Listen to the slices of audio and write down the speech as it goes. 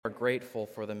grateful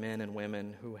for the men and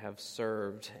women who have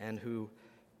served and who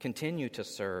continue to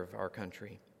serve our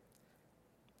country.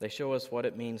 They show us what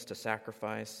it means to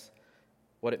sacrifice,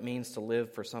 what it means to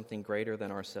live for something greater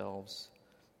than ourselves,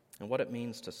 and what it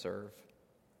means to serve.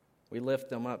 We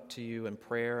lift them up to you in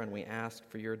prayer, and we ask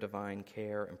for your divine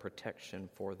care and protection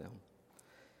for them.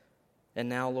 And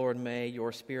now, Lord, may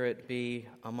your Spirit be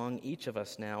among each of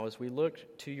us now as we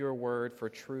look to your word for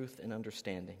truth and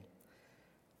understanding.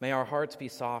 May our hearts be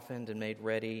softened and made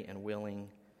ready and willing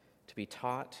to be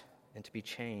taught and to be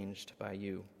changed by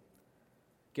you.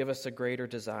 Give us a greater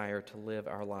desire to live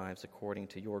our lives according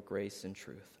to your grace and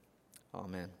truth.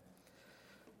 Amen.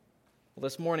 Well,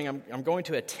 this morning I'm going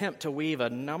to attempt to weave a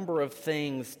number of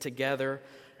things together,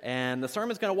 and the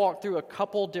sermon's going to walk through a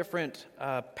couple different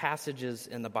passages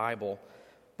in the Bible,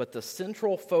 but the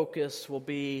central focus will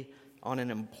be on an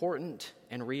important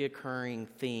and reoccurring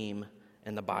theme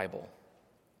in the Bible,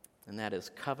 and that is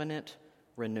covenant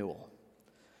renewal.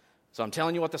 So I'm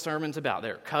telling you what the sermon's about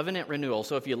there, covenant renewal.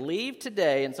 So if you leave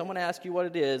today and someone asks you what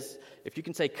it is, if you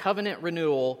can say covenant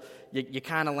renewal, you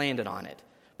kind of landed on it.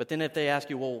 But then if they ask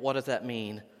you, well, what does that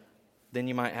mean? Then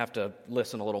you might have to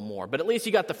listen a little more. But at least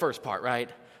you got the first part, right?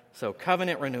 So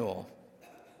covenant renewal.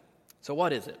 So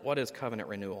what is it? What is covenant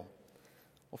renewal?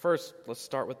 Well, first, let's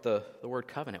start with the word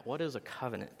covenant. What is a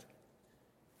covenant?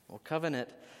 Well, covenant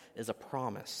is a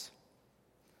promise.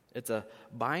 It's a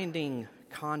binding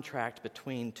contract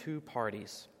between two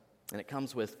parties, and it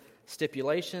comes with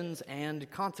stipulations and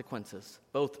consequences,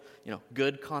 both,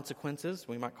 good consequences,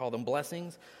 we might call them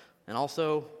blessings, and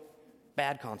also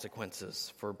bad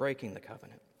consequences for breaking the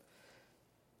covenant.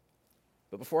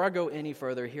 But before I go any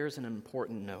further, here's an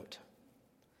important note.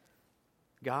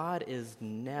 God is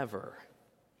never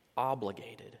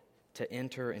obligated to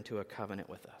enter into a covenant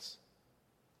with us.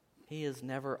 He is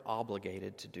never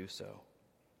obligated to do so.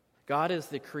 God is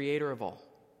the creator of all,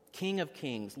 King of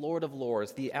kings, Lord of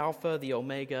lords, the Alpha, the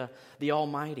Omega, the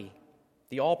Almighty,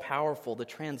 the all-powerful, the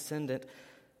transcendent.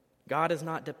 God is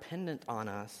not dependent on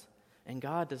us, and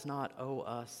God does not owe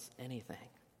us anything.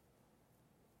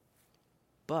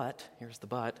 But, here's the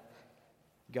but,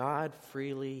 God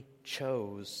freely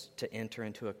chose to enter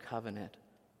into a covenant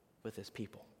with his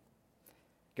people.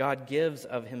 God gives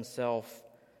of himself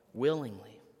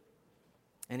willingly.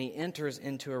 And he enters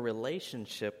into a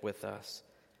relationship with us,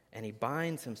 and he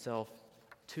binds himself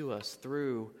to us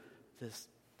through this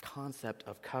concept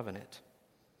of covenant.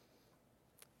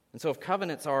 And so if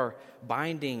covenants are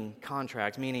binding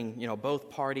contracts, meaning, both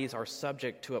parties are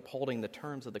subject to upholding the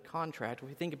terms of the contract, if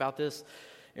we think about this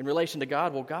in relation to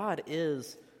God, well, God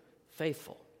is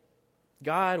faithful.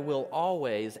 God will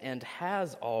always and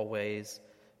has always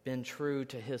been true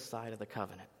to his side of the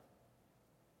covenant.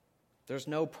 There's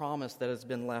no promise that has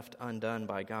been left undone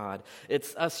by God.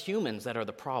 It's us humans that are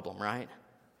the problem, right?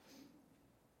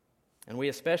 And we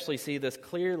especially see this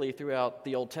clearly throughout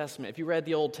the Old Testament. If you read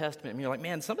the Old Testament and you're like,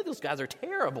 man, some of those guys are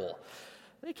terrible.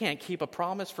 They can't keep a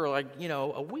promise for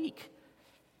a week.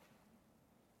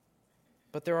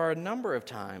 But there are a number of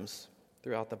times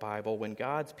throughout the Bible when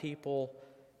God's people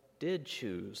did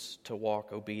choose to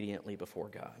walk obediently before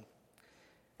God.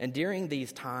 And during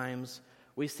these times,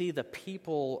 we see the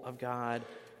people of God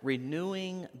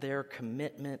renewing their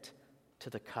commitment to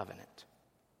the covenant.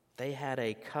 They had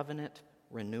a covenant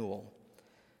renewal.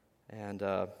 And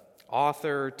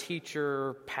author,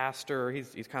 teacher, pastor,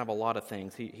 he's kind of a lot of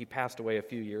things. He passed away a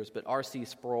few years, but R.C.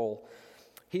 Sproul,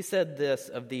 he said this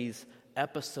of these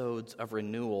episodes of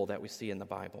renewal that we see in the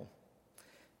Bible.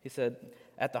 He said,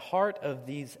 at the heart of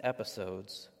these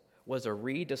episodes was a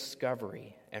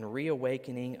rediscovery and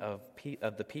reawakening of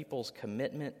the people's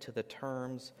commitment to the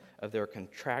terms of their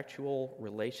contractual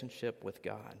relationship with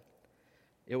God.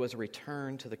 It was a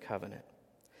return to the covenant.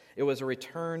 It was a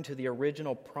return to the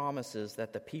original promises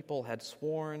that the people had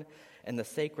sworn and the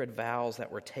sacred vows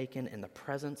that were taken in the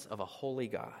presence of a holy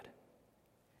God.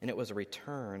 And it was a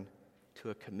return to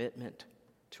a commitment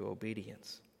to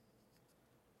obedience.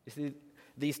 You see,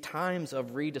 these times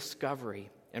of rediscovery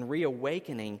and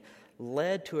reawakening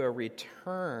led to a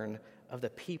return of the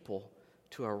people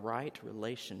to a right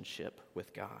relationship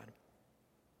with God.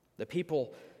 The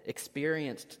people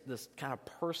experienced this kind of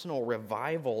personal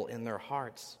revival in their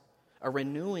hearts, a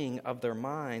renewing of their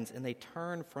minds, and they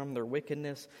turned from their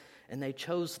wickedness and they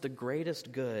chose the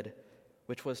greatest good,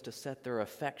 which was to set their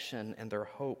affection and their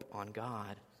hope on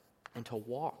God and to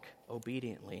walk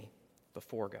obediently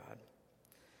before God.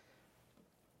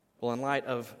 Well, in light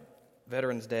of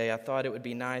Veterans Day, I thought it would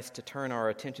be nice to turn our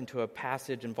attention to a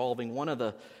passage involving one of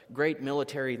the great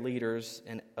military leaders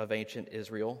of ancient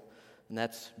Israel, and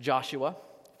that's Joshua.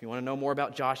 If you want to know more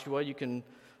about Joshua, you can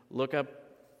look up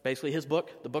basically his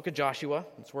book, the book of Joshua.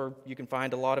 That's where you can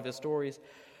find a lot of his stories.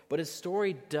 But his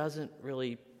story doesn't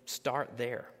really start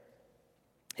there.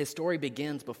 His story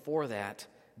begins before that,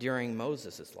 during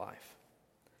Moses' life.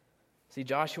 See,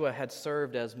 Joshua had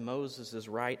served as Moses'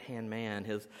 right-hand man,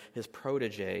 his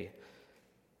protege.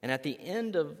 And at the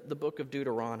end of the book of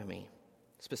Deuteronomy,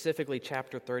 specifically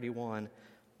chapter 31,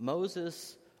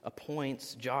 Moses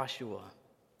appoints Joshua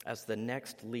as the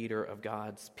next leader of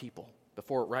God's people.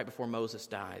 Right before Moses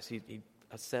dies, he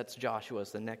sets Joshua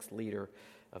as the next leader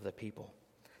of the people.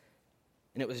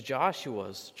 And it was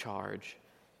Joshua's charge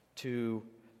to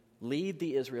lead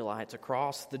the Israelites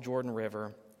across the Jordan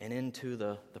River and into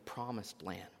the promised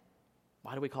land.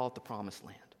 Why do we call it the promised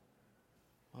land?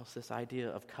 Well, it's this idea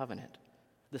of covenant,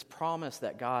 this promise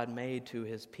that God made to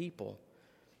his people,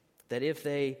 that if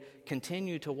they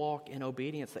continue to walk in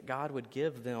obedience, that God would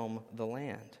give them the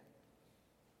land.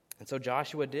 And so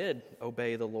Joshua did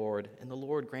obey the Lord, and the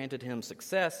Lord granted him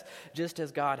success, just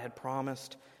as God had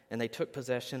promised, and they took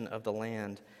possession of the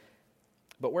land.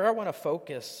 But where I want to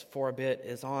focus for a bit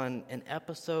is on an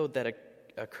episode that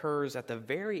occurs at the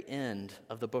very end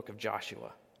of the book of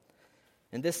Joshua.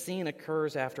 And this scene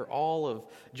occurs after all of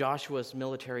Joshua's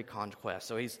military conquest.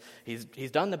 So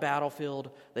he's done the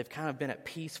battlefield. They've kind of been at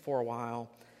peace for a while.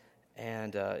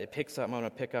 And it picks up, I'm going to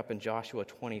pick up in Joshua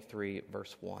 23,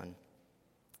 verse 1.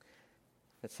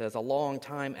 It says, "A long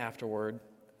time afterward,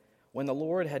 when the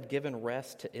Lord had given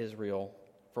rest to Israel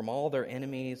from all their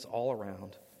enemies all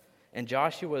around, and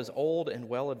Joshua was old and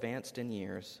well advanced in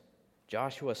years,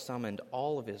 Joshua summoned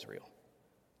all of Israel,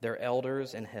 their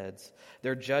elders and heads,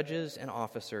 their judges and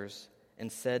officers,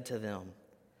 and said to them,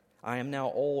 'I am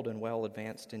now old and well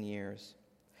advanced in years,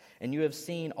 and you have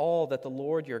seen all that the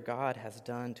Lord your God has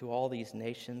done to all these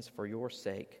nations for your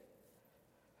sake.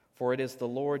 For it is the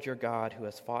Lord your God who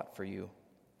has fought for you.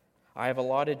 I have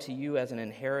allotted to you as an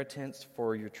inheritance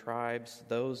for your tribes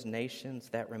those nations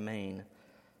that remain,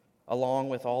 along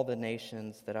with all the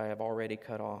nations that I have already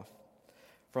cut off,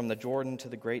 from the Jordan to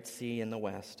the great sea in the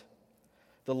west.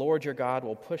 The Lord your God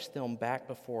will push them back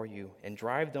before you and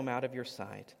drive them out of your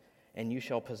sight, and you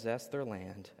shall possess their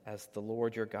land as the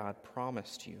Lord your God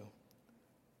promised you.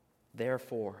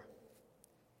 Therefore,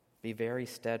 be very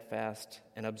steadfast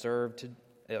and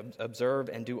observe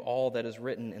and do all that is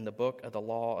written in the book of the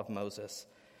law of Moses,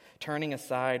 turning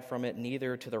aside from it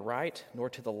neither to the right nor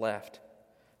to the left,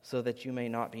 so that you may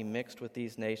not be mixed with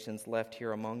these nations left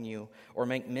here among you, or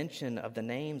make mention of the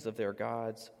names of their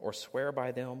gods, or swear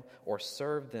by them, or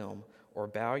serve them, or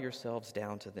bow yourselves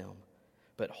down to them.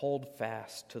 But hold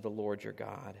fast to the Lord your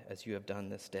God, as you have done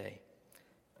this day.'"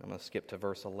 I'm going to skip to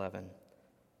verse 11.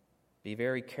 "Be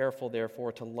very careful,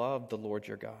 therefore, to love the Lord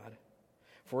your God.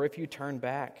 For if you turn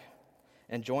back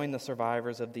and join the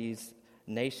survivors of these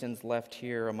nations left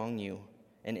here among you,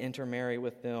 and intermarry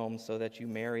with them so that you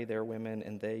marry their women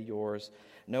and they yours,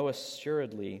 know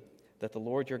assuredly that the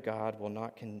Lord your God will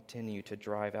not continue to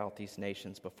drive out these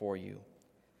nations before you.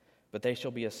 But they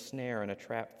shall be a snare and a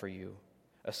trap for you,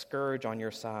 a scourge on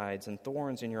your sides and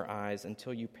thorns in your eyes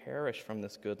until you perish from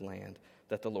this good land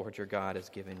that the Lord your God has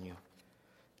given you."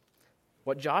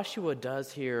 What Joshua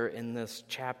does here in this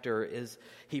chapter is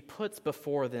he puts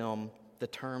before them the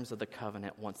terms of the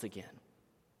covenant once again.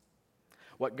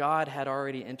 What God had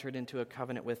already entered into a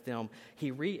covenant with them,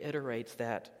 he reiterates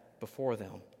that before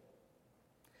them.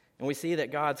 And we see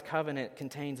that God's covenant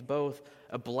contains both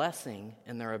a blessing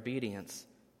in their obedience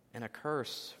and a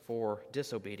curse for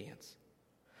disobedience.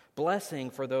 Blessing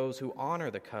for those who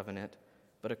honor the covenant,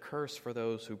 but a curse for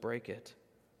those who break it.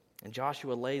 And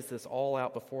Joshua lays this all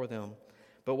out before them.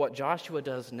 But what Joshua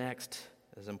does next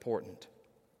is important.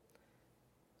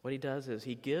 What he does is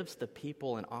he gives the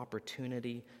people an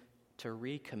opportunity to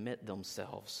recommit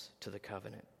themselves to the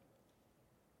covenant.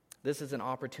 This is an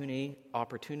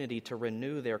opportunity to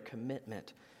renew their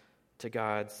commitment to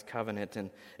God's covenant. And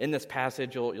in this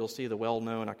passage, you'll see the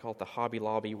well-known, I call it the Hobby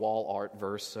Lobby wall art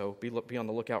verse, so be on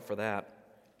the lookout for that.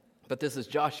 But this is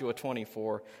Joshua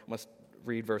 24. I must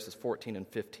read verses 14 and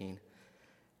 15.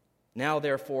 "Now,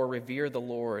 therefore, revere the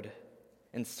Lord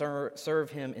and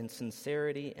serve him in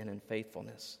sincerity and in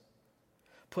faithfulness.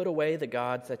 Put away the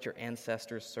gods that your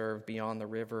ancestors served beyond the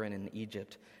river and in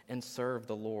Egypt, and serve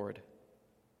the Lord.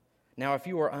 Now, if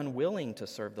you are unwilling to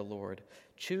serve the Lord,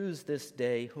 choose this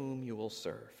day whom you will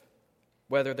serve,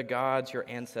 whether the gods your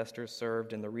ancestors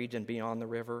served in the region beyond the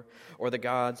river, or the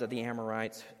gods of the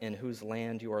Amorites in whose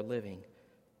land you are living.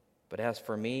 But as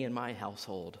for me and my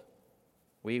household,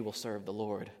 we will serve the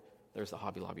Lord." There's the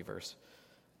Hobby Lobby verse.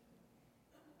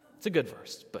 It's a good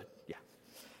verse, but yeah.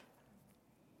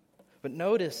 But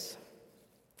notice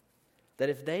that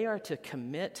if they are to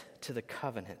commit to the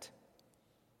covenant,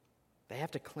 they have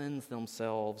to cleanse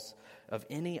themselves of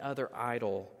any other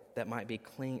idol that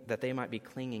they might be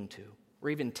clinging to, or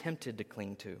even tempted to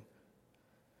cling to. You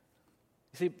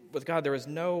see, with God, there is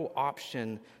no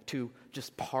option to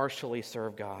just partially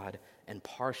serve God and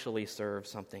partially serve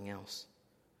something else.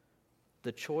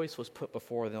 The choice was put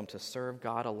before them to serve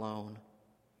God alone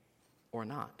or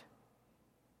not.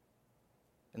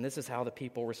 And this is how the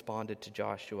people responded to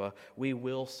Joshua. We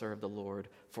will serve the Lord,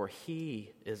 for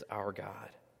he is our God.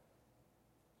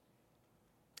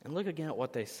 And look again at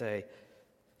what they say.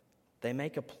 They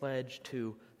make a pledge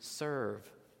to serve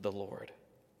the Lord.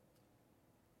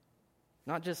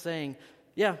 Not just saying,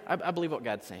 yeah, I believe what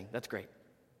God's saying. That's great.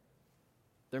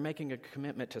 They're making a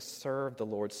commitment to serve the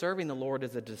Lord. Serving the Lord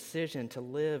is a decision to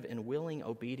live in willing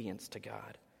obedience to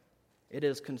God. It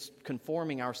is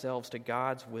conforming ourselves to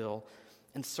God's will,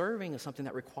 and serving is something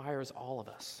that requires all of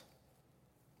us.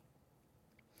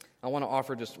 I want to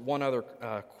offer just one other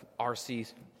R.C.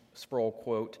 Sproul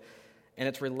quote, and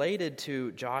it's related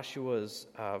to Joshua's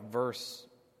verse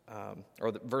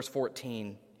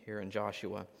 14 here in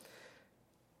Joshua,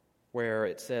 where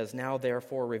it says, "Now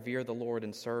therefore revere the Lord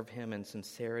and serve him in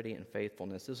sincerity and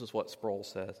faithfulness." This is what Sproul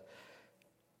says.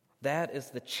 That is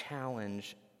the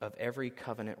challenge of every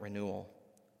covenant renewal.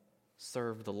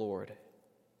 Serve the Lord.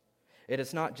 It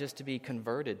is not just to be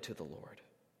converted to the Lord.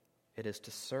 It is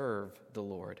to serve the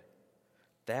Lord.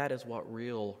 That is what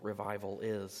real revival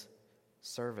is,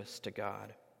 service to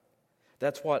God.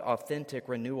 That's what authentic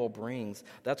renewal brings.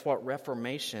 That's what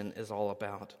reformation is all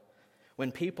about.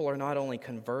 When people are not only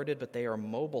converted, but they are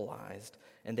mobilized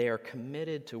and they are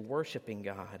committed to worshiping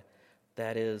God,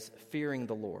 that is, fearing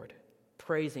the Lord,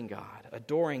 praising God,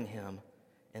 adoring him,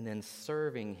 and then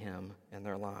serving him in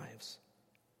their lives.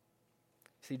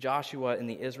 See, Joshua and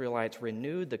the Israelites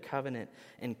renewed the covenant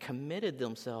and committed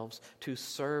themselves to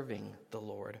serving the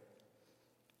Lord.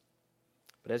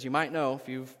 But as you might know, if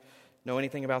you know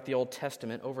anything about the Old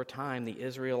Testament, over time the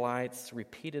Israelites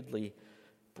repeatedly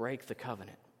break the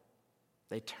covenant.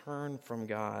 They turn from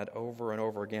God over and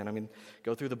over again. I mean,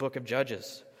 go through the book of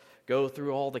Judges. Go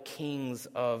through all the kings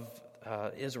of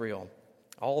Israel.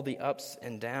 All the ups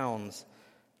and downs.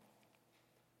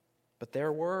 But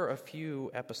there were a few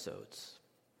episodes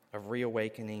of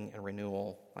reawakening and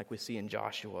renewal, like we see in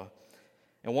Joshua.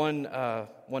 And one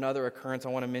other occurrence I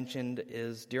want to mention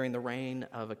is during the reign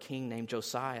of a king named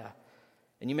Josiah.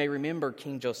 And you may remember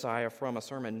King Josiah from a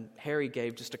sermon Harry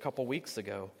gave just a couple weeks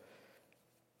ago.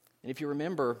 And if you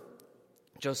remember,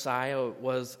 Josiah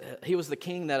was the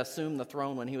king that assumed the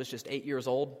throne when he was just 8 years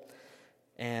old.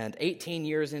 And 18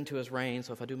 years into his reign,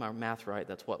 so if I do my math right,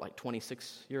 that's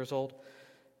 26 years old.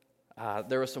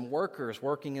 There were some workers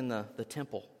working in the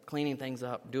temple, cleaning things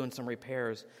up, doing some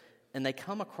repairs, and they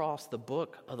come across the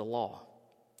book of the law.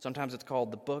 Sometimes it's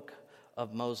called the book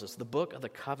of Moses, the book of the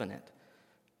covenant,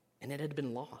 and it had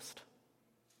been lost.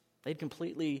 They'd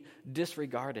completely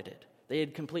disregarded it. They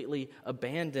had completely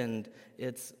abandoned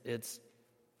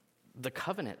the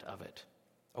covenant of it,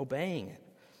 obeying it.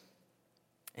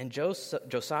 And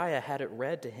Josiah had it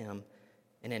read to him,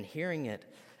 and in hearing it,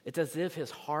 it's as if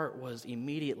his heart was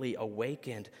immediately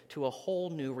awakened to a whole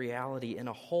new reality and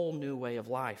a whole new way of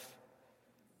life.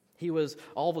 He was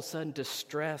all of a sudden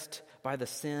distressed by the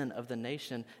sin of the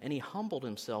nation, and he humbled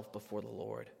himself before the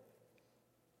Lord.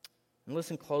 And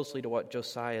listen closely to what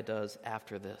Josiah does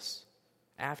after this.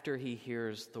 After he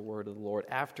hears the word of the Lord,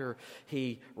 after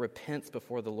he repents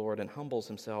before the Lord and humbles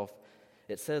himself,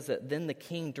 it says that then the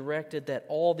king directed that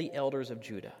all the elders of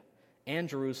Judah and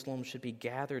Jerusalem should be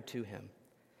gathered to him.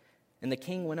 And the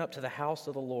king went up to the house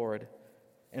of the Lord,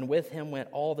 and with him went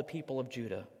all the people of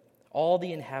Judah, all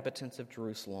the inhabitants of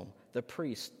Jerusalem, the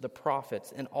priests, the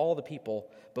prophets, and all the people,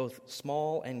 both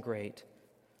small and great.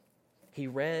 He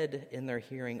read in their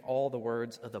hearing all the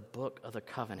words of the book of the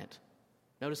covenant.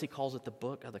 Notice he calls it the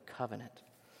book of the covenant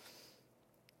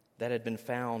that had been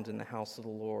found in the house of the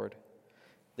Lord.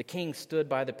 The king stood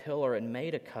by the pillar and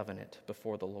made a covenant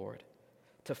before the Lord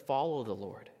to follow the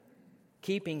Lord,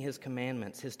 keeping his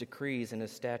commandments, his decrees, and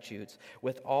his statutes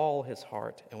with all his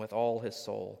heart and with all his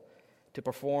soul, to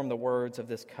perform the words of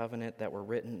this covenant that were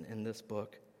written in this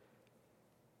book.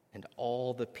 And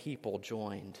all the people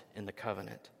joined in the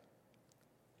covenant.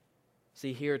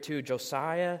 See here too,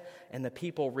 Josiah and the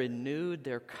people renewed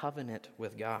their covenant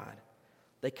with God.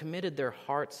 They committed their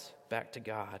hearts back to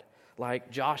God,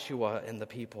 like Joshua and the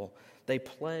people. They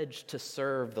pledged to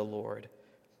serve the Lord.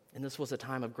 And this was a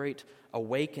time of great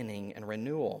awakening and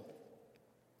renewal.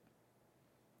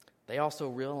 They also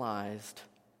realized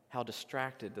how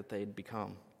distracted that they'd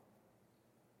become,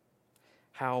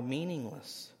 how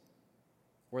meaningless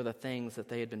were the things that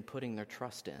they had been putting their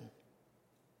trust in,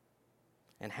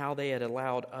 and how they had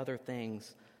allowed other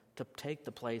things to take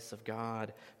the place of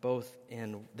God, both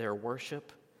in their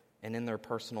worship and in their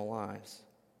personal lives.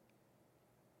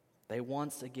 They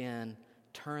once again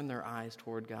turned their eyes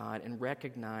toward God and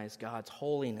recognized God's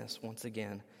holiness once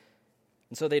again.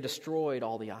 And so they destroyed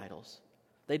all the idols.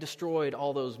 They destroyed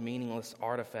all those meaningless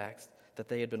artifacts that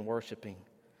they had been worshiping.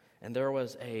 And there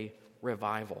was a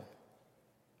revival.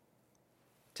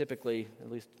 Typically,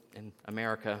 at least in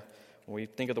America, when we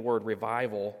think of the word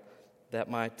revival, that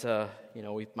might,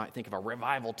 we might think of a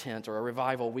revival tent or a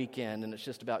revival weekend, and it's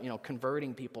just about,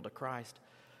 converting people to Christ.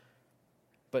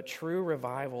 But true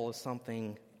revival is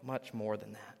something much more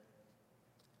than that.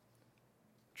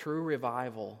 True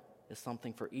revival is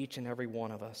something for each and every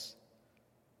one of us.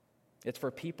 It's for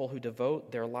people who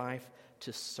devote their life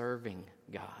to serving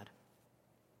God.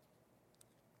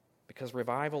 Because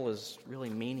revival is really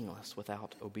meaningless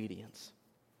without obedience.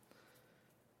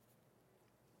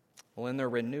 Well, in their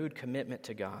renewed commitment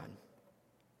to God,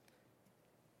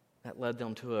 that led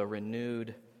them to a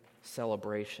renewed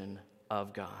celebration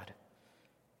of God.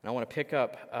 And I want to pick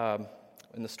up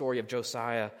in the story of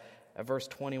Josiah at verse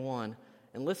 21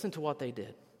 and listen to what they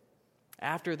did.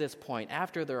 After this point,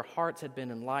 after their hearts had been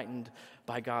enlightened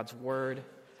by God's word,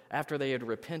 after they had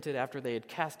repented, after they had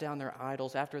cast down their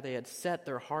idols, after they had set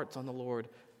their hearts on the Lord,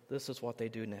 this is what they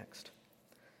do next.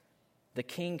 The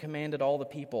king commanded all the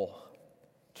people,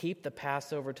 "Keep the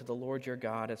Passover to the Lord your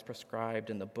God as prescribed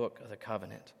in the book of the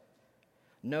covenant."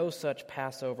 No such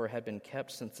Passover had been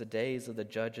kept since the days of the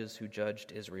judges who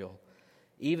judged Israel,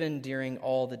 even during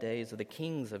all the days of the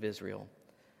kings of Israel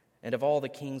and of all the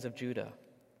kings of Judah.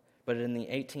 But in the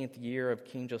 18th year of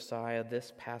King Josiah,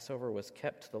 this Passover was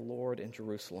kept to the Lord in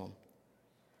Jerusalem.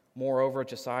 Moreover,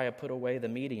 Josiah put away the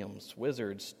mediums,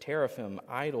 wizards, teraphim,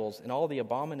 idols, and all the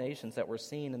abominations that were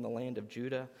seen in the land of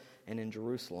Judah and in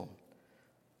Jerusalem,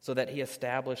 so that he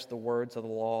established the words of the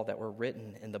law that were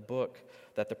written in the book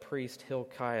that the priest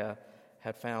Hilkiah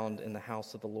had found in the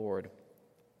house of the Lord.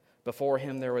 Before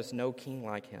him there was no king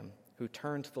like him, who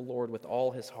turned to the Lord with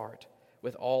all his heart,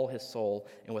 with all his soul,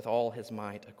 and with all his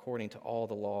might, according to all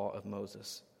the law of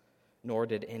Moses. Nor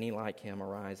did any like him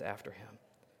arise after him.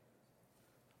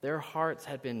 Their hearts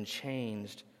had been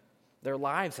changed, their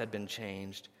lives had been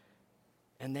changed,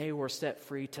 and they were set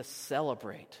free to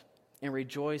celebrate and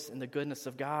rejoice in the goodness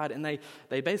of God. And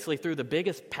they basically threw the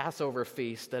biggest Passover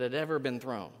feast that had ever been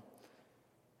thrown.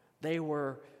 They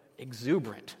were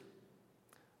exuberant.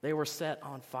 They were set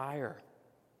on fire.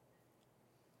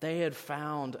 They had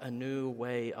found a new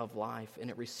way of life,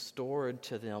 and it restored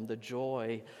to them the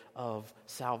joy of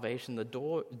salvation,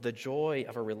 the joy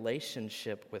of a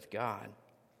relationship with God.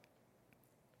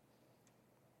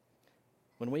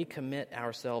 When we commit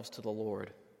ourselves to the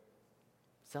Lord,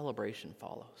 celebration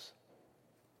follows.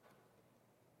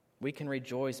 We can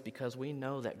rejoice because we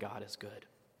know that God is good.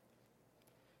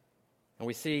 And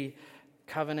we see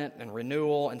covenant and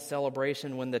renewal and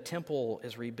celebration when the temple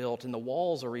is rebuilt and the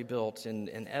walls are rebuilt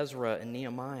in Ezra and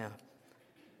Nehemiah.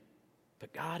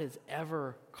 But God is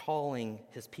ever calling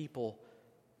his people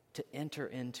to enter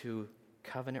into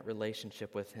covenant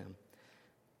relationship with him.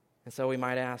 And so we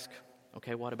might ask,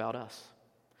 okay, what about us?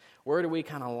 Where do we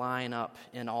kind of line up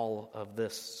in all of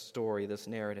this story, this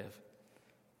narrative?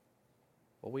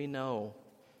 Well, we know,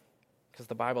 because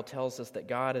the Bible tells us that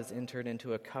God has entered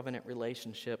into a covenant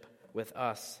relationship with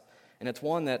us. And it's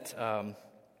one that kind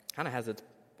of has its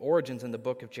origins in the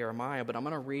book of Jeremiah, but I'm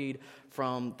going to read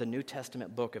from the New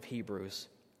Testament book of Hebrews.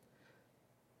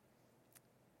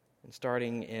 And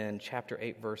starting in chapter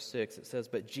 8, verse 6, it says,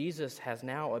 "But Jesus has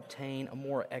now obtained a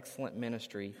more excellent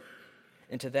ministry,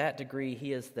 and to that degree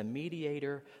he is the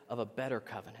mediator of a better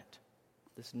covenant,"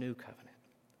 this new covenant,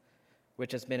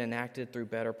 "which has been enacted through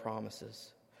better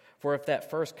promises. For if that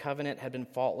first covenant had been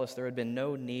faultless, there had been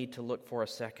no need to look for a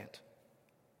second.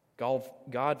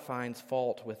 God finds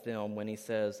fault with them when he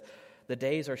says, 'The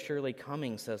days are surely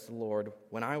coming, says the Lord,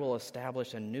 when I will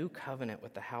establish a new covenant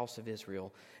with the house of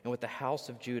Israel and with the house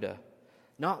of Judah,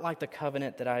 not like the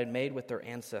covenant that I had made with their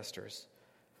ancestors,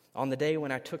 on the day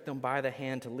when I took them by the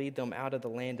hand to lead them out of the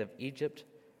land of Egypt,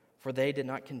 for they did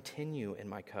not continue in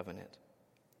my covenant.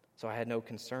 So I had no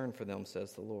concern for them,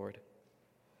 says the Lord.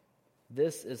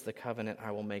 This is the covenant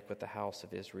I will make with the house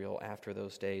of Israel after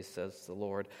those days, says the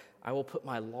Lord. I will put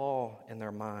my law in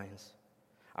their minds.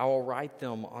 I will write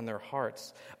them on their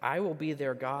hearts. I will be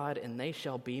their God, and they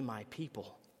shall be my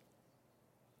people.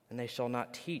 And they shall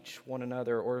not teach one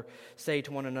another or say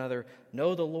to one another,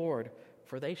 'Know the Lord,'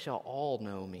 for they shall all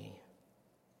know me,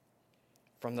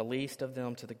 from the least of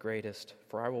them to the greatest,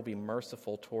 for I will be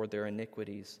merciful toward their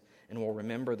iniquities and will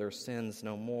remember their sins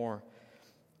no more.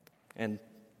 And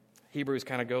Hebrews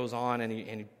kind of goes on and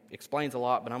he explains a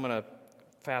lot, but I'm going to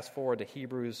fast forward to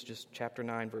Hebrews just chapter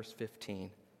 9, verse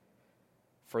 15.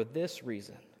 For this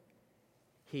reason,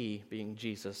 he, being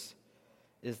Jesus,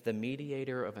 is the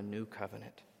mediator of a new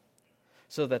covenant,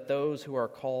 so that those who are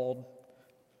called,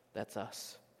 that's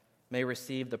us, may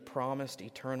receive the promised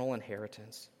eternal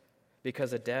inheritance,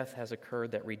 because a death has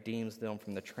occurred that redeems them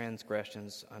from the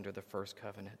transgressions under the first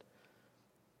covenant.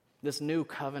 This new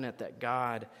covenant that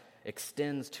God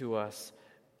extends to us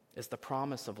is the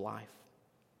promise of life,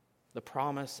 the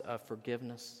promise of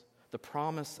forgiveness, the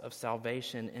promise of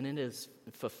salvation, and it is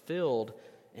fulfilled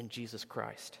in Jesus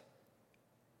Christ.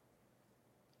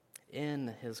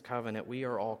 In his covenant, we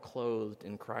are all clothed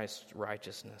in Christ's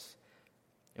righteousness,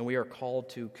 and we are called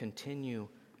to continue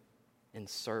in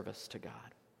service to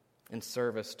God, in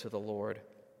service to the Lord.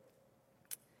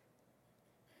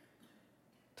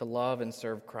 To love and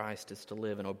serve Christ is to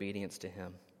live in obedience to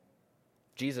him.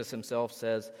 Jesus himself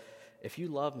says, "If you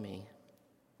love me,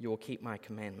 you will keep my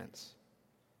commandments."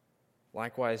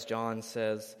 Likewise, John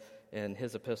says in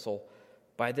his epistle,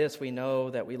 "By this we know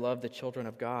that we love the children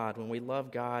of God, when we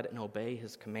love God and obey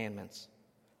his commandments.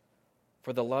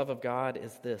 For the love of God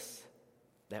is this,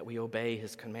 that we obey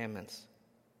his commandments.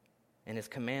 And his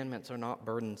commandments are not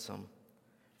burdensome.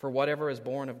 For whatever is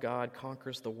born of God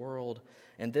conquers the world,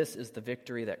 and this is the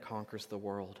victory that conquers the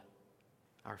world,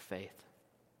 our faith."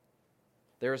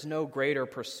 There is no greater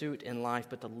pursuit in life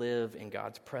but to live in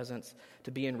God's presence,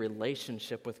 to be in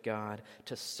relationship with God,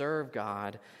 to serve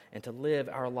God, and to live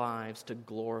our lives to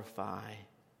glorify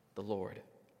the Lord.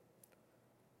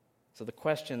 So the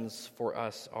questions for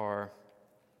us are,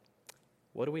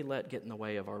 what do we let get in the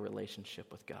way of our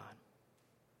relationship with God?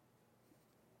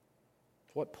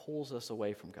 What pulls us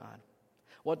away from God?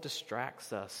 What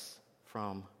distracts us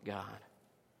from God?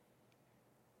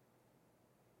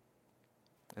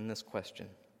 And this question,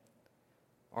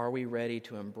 are we ready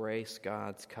to embrace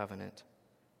God's covenant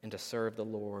and to serve the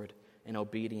Lord in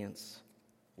obedience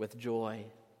with joy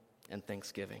and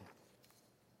thanksgiving?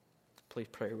 Please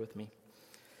pray with me.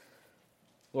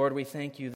 Lord, we thank you